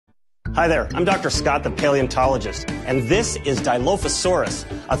Hi there, I'm Dr. Scott, the paleontologist, and this is Dilophosaurus,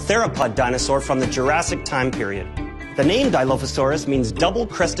 a theropod dinosaur from the Jurassic time period. The name Dilophosaurus means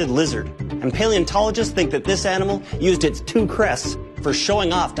double-crested lizard, and paleontologists think that this animal used its two crests for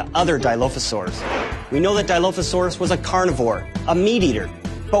showing off to other Dilophosaurs. We know that Dilophosaurus was a carnivore, a meat-eater.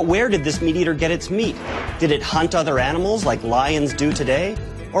 But where did this meat-eater get its meat? Did it hunt other animals like lions do today?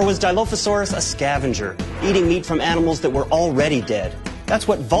 Or was Dilophosaurus a scavenger, eating meat from animals that were already dead? That's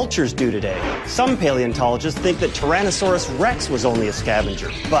what vultures do today. Some paleontologists think that Tyrannosaurus rex was only a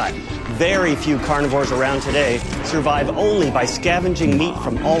scavenger, but very few carnivores around today survive only by scavenging meat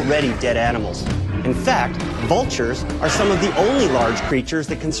from already dead animals. In fact, vultures are some of the only large creatures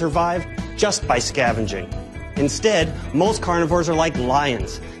that can survive just by scavenging. Instead, most carnivores are like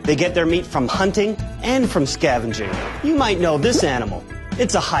lions. They get their meat from hunting and from scavenging. You might know this animal.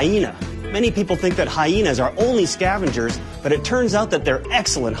 It's a hyena. Many people think that hyenas are only scavengers, but it turns out that they're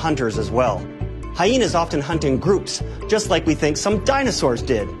excellent hunters as well. Hyenas often hunt in groups, just like we think some dinosaurs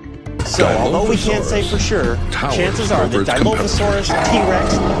did. So, although we can't say for sure, chances are that Dilophosaurus,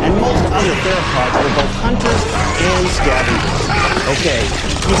 T-Rex, and most other theropods were both hunters and scavengers. Okay,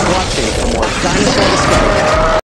 keep watching for more dinosaur discoveries.